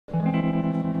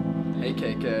Hey,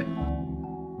 KK.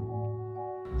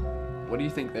 What do you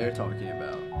think they're talking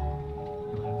about?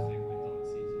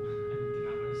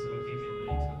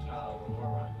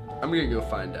 I'm gonna go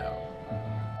find out.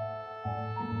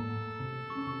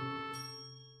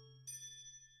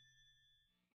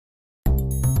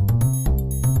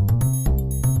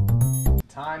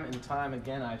 Time and time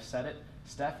again, I've said it.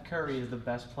 Steph Curry is the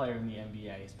best player in the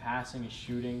NBA. His passing, his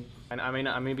shooting. And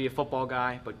I may be a football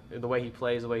guy, but the way he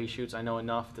plays, the way he shoots, I know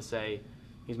enough to say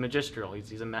he's magistral.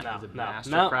 He's a master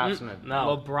craftsman.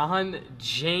 LeBron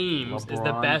James is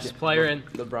the best player in.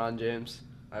 LeBron James.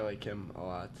 I like him a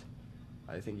lot.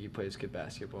 I think he plays good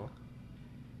basketball.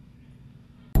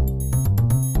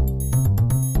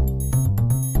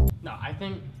 No, I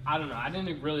don't know. I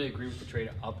didn't really agree with the trade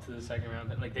up to the second round,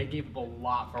 but like they gave up a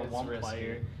lot for one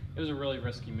player. It was a really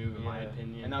risky move in my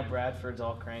opinion. And now Bradford's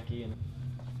all cranky. And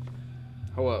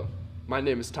Hello, my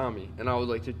name is Tommy, and I would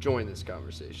like to join this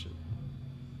conversation.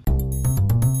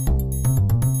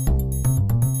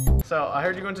 so I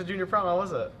heard you went to junior prom. How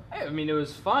was it? Hey, I mean, it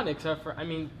was fun, except for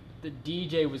the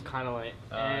DJ was kind of like.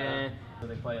 Do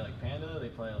they play like Panda? They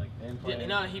play like they didn't play. Yeah,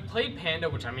 no, he played Panda,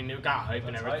 which I mean, it got hype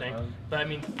and everything. Hype, but I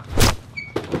mean.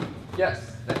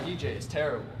 Yes, that DJ is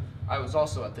terrible. I was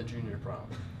also at the junior prom.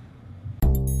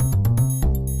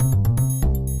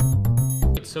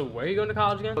 So where are you going to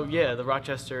college again? Oh yeah, the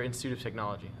Rochester Institute of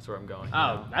Technology. That's where I'm going.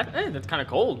 Oh, that's kind of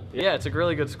cold. Yeah, it's a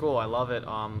really good school. I love it.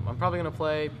 I'm probably gonna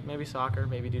play maybe soccer,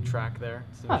 maybe do track there.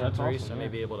 It's Division 3, awesome, so I yeah. may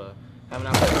be able to have an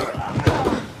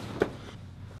opportunity.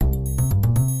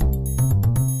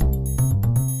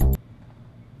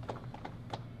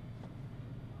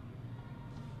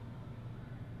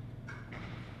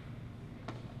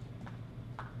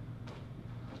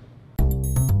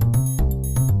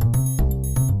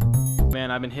 Man,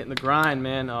 I've been hitting the grind,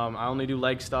 man. I only do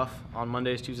leg stuff on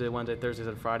Mondays, Tuesdays, Wednesdays, Thursdays,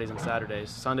 and Fridays, and Saturdays.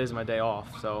 Sundays is my day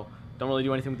off, so don't really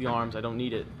do anything with the arms. I don't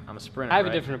need it. I'm a sprinter. I have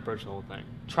a different approach to the whole thing.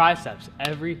 Triceps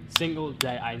every single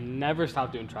day. I never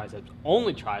stop doing triceps.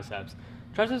 Only triceps.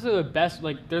 Triceps are the best,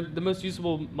 like they're the most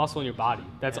usable muscle in your body.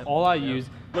 That's all I use.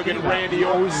 Look at Randy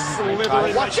Orton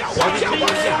slithering. Watch out, watch out,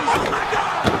 watch out! Oh my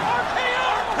God!